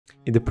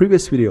In the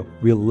previous video,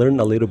 we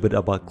learned a little bit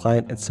about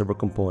client and server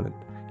component.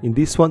 In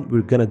this one,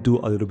 we're gonna do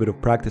a little bit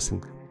of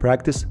practicing.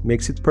 Practice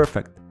makes it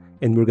perfect,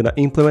 and we're gonna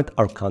implement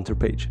our counter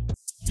page.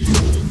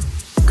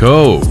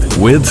 Code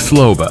with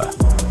Sloba.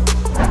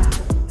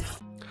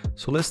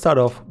 So let's start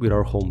off with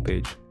our home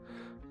page.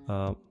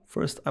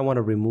 First, I want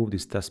to remove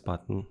this test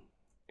button,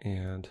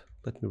 and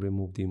let me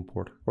remove the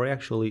import, or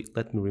actually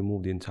let me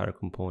remove the entire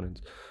component.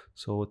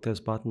 So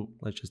test button,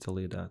 let's just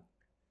delete that,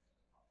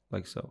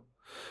 like so.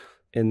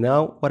 And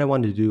now what I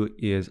want to do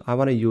is I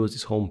want to use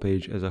this home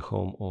page as a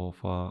home of,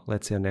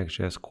 let's say, a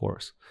Next.js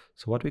course.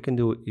 So what we can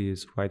do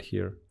is right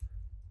here,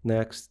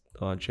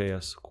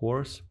 Next.js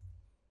course.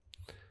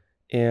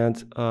 And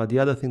the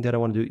other thing that I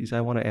want to do is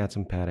I want to add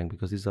some padding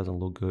because this doesn't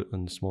look good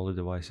on smaller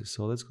devices.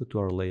 So let's go to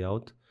our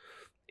layout.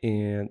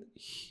 And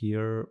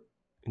here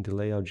in the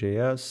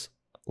layout.js,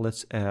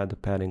 let's add the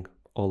padding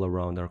all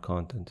around our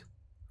content,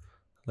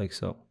 like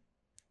so.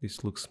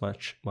 This looks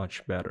much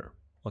better.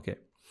 Okay.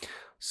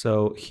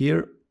 So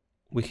here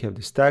we have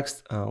this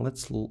text.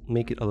 Let's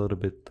make it a little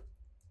bit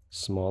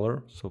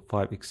smaller, so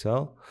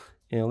 5XL,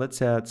 and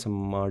let's add some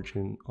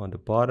margin on the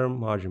bottom,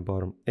 margin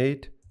bottom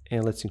 8,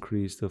 and let's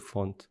increase the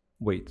font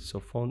weight, so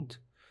font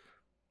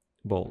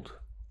bold,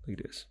 like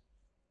this.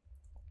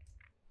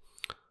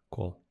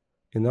 Cool.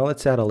 And now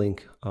let's add a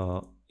link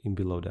in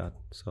below that.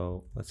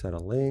 So let's add a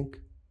link.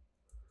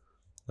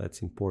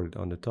 Let's import it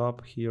on the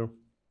top here.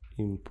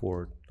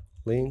 Import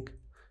link.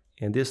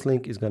 And this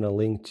link is going to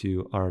link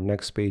to our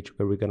next page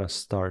where we're going to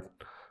start,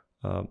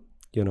 where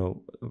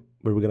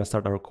we're going to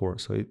start our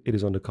course. So it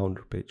is on the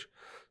counter page.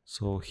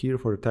 So here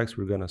for the text,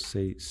 we're going to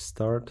say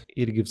start.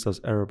 It gives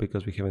us error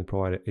because we haven't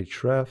provided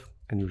href,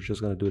 and we're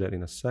just going to do that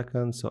in a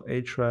second. So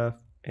href,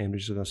 and we're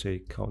just going to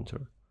say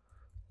counter,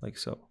 like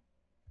so.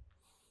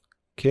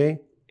 Okay,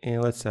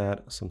 and let's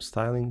add some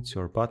styling to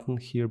our button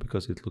here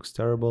because it looks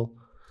terrible.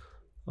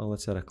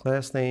 Let's add a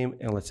class name,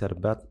 and let's add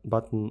a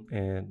button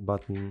and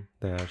button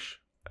dash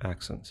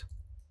accent,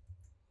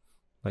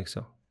 like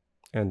so.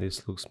 And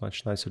this looks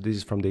much nicer. This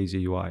is from the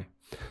Easy UI.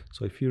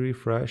 So if you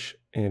refresh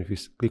and if you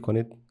click on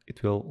it,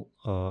 it will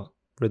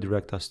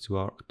redirect us to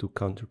our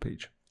counter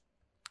page.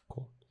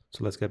 Cool.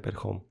 So let's get back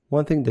home.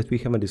 One thing that we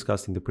haven't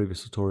discussed in the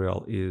previous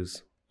tutorial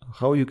is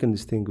how you can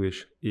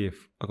distinguish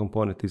if a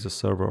component is a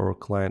server or a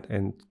client,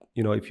 and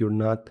if you're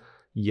not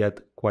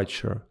yet quite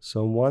sure.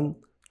 So one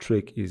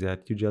trick is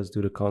that you just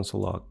do the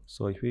console log.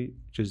 So if we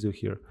just do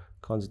here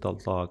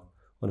console.log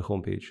on the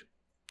home page,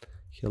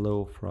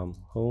 hello from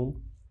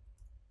home,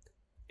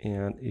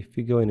 and if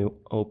we go and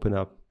open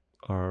up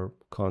our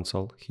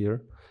console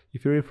here,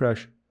 if you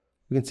refresh,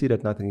 we can see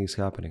that nothing is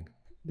happening.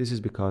 This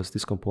is because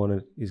this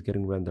component is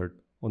getting rendered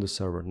on the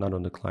server, not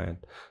on the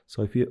client.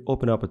 So if you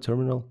open up a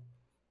terminal,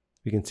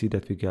 we can see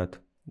that we get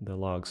the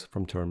logs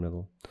from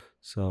terminal.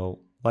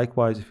 So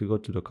likewise, if we go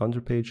to the counter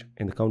page,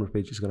 and the counter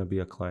page is going to be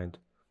a client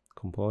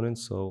component.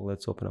 So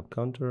let's open up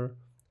counter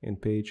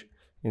and page,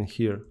 and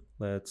here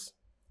let's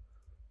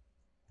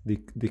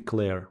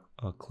declare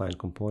a client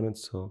component.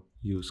 So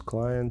use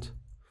client.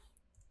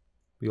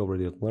 We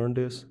already learned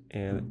this,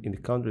 and in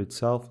the counter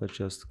itself, let's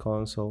just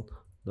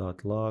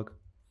console.log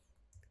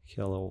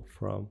hello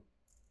from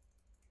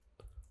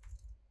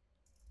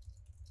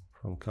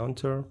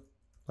counter,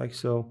 like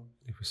so.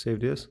 If we save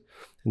this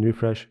and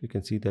refresh, you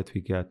can see that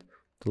we get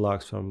the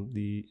logs from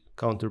the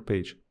counter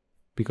page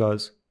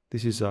because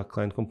this is a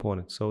client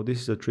component. So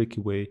this is a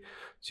tricky way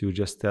to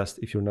just test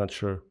if you're not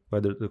sure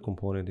whether the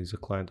component is a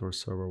client or a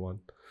server one.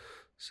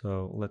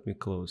 So let me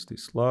close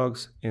these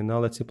logs, and now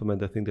let's implement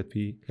the thing that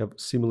we have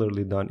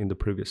similarly done in the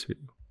previous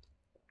video.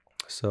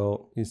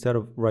 So instead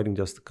of writing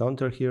just the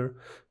counter here,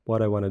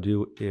 what I want to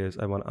do is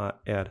I want to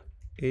add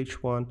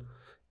h1,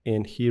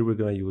 and here we're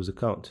going to use a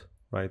count,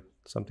 right?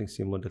 Something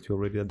similar that we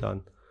already have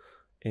done.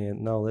 And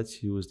now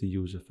let's use the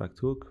use effect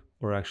hook,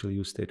 or actually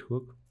use state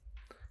hook.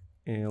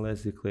 And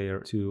let's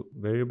declare two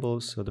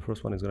variables. So the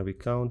first one is going to be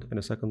count, and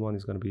the second one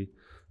is going to be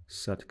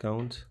set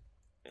count.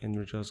 And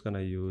we're just going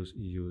to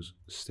use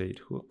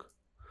state hook.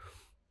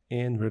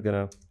 And we're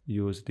going to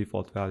use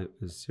default value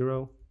as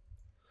 0,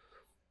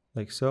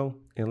 like so.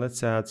 And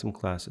let's add some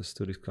classes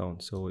to this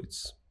count so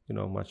it's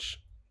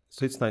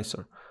it's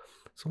nicer.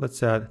 So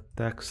let's add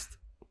text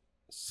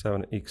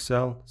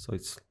 7XL, so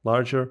it's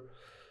larger.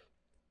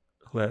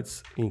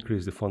 Let's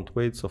increase the font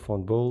weight, so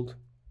font bold.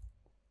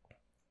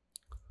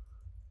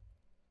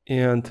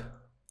 And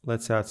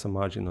let's add some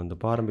margin on the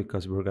bottom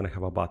because we're going to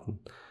have a button.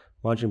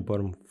 Margin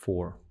bottom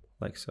 4,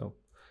 like so.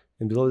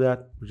 And below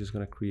that, we're just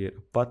going to create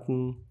a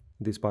button.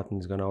 This button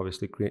is going to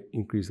obviously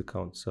increase the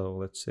count. So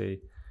let's say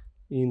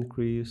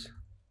increase,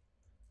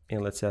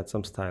 and let's add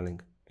some styling.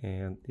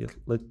 And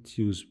let's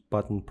use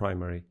button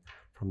primary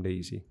from the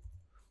Easy.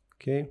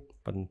 Okay,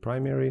 button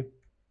primary,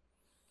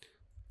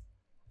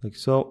 like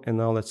so. And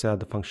now let's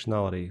add the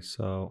functionality.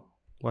 So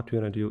what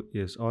we're going to do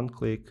is on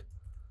click.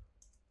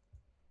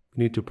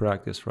 We need to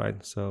practice,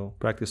 right? So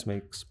practice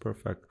makes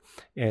perfect,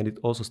 and it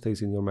also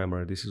stays in your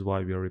memory. This is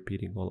why we are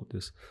repeating all of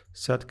this.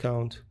 Set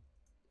count,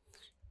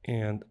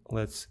 and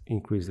let's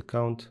increase the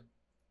count.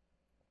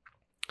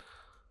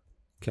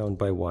 count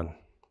by 1,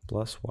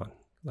 +1,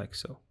 like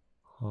so.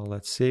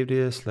 Let's save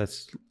this,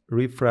 let's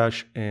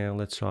refresh, and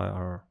let's try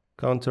our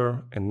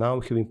counter. And now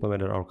we have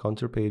implemented our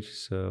counter page,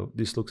 so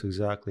this looks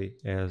exactly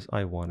as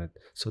I wanted.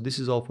 So this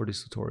is all for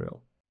this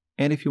tutorial.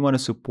 And if you want to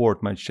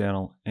support my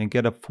channel and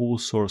get a full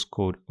source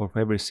code of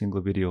every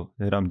single video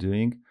that I'm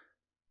doing,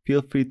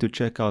 feel free to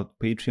check out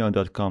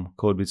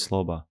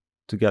patreon.com/codewithsloba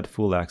to get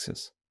full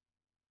access.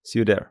 See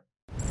you there.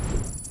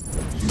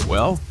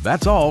 Well,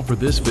 that's all for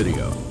this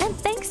video. And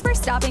thanks for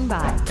stopping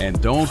by.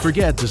 And don't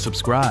forget to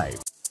subscribe.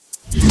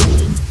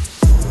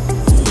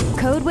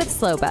 Code with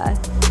Sloba.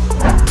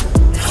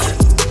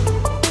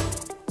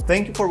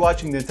 Thank you for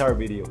watching the entire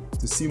video.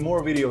 To see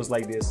more videos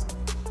like this,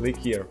 click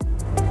here.